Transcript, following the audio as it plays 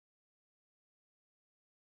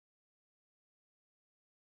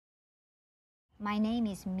My name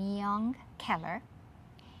is Myung Keller,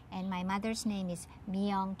 and my mother's name is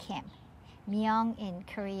Myung Kim. Myung in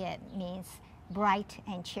Korea means bright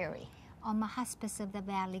and cheery. 엄마 Hospice of the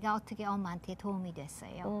Valley가 어떻게 엄마한테 도움이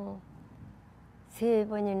됐어요?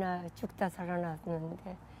 3번이나 죽다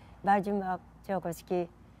살아났는데 마지막 저것이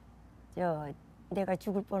내가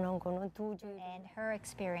죽을 뻔한 거는 2주. And her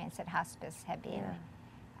experience at hospice had been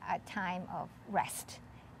a time of rest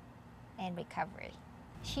and recovery.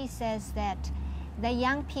 She says that the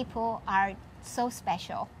young people are so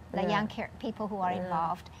special, the young people who are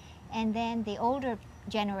involved, and then the older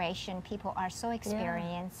generation people are so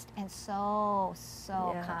experienced and so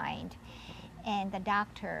kind. And the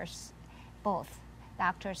doctors, both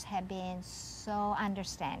doctors, have been so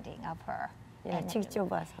understanding of her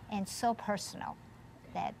and so personal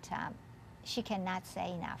that she cannot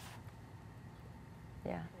say enough.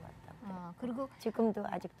 그리고 지금도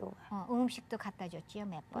아직도 음식도 갖다 줬지요,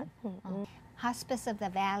 몇 번. Hospice of the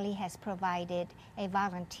Valley has provided a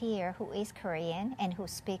volunteer who is Korean and who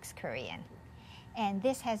speaks Korean. And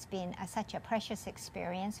this has been such a precious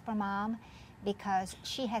experience for Mom because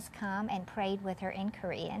she has come and prayed with her in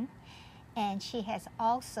Korean. And she has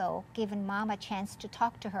also given Mom a chance to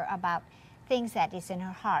talk to her about things that is in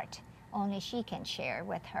her heart, only she can share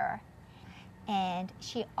with her. And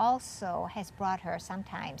she also has brought her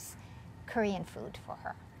sometimes Korean food for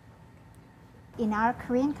her. In our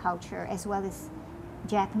Korean culture, as well as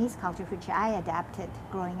Japanese culture, which I adapted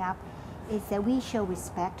growing up, is that we show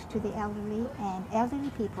respect to the elderly, and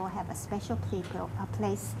elderly people have a special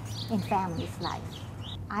place in families' life.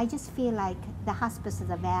 I just feel like the Hospice of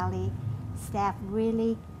the Valley staff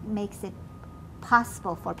really makes it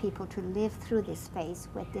possible for people to live through this phase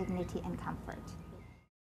with dignity and comfort.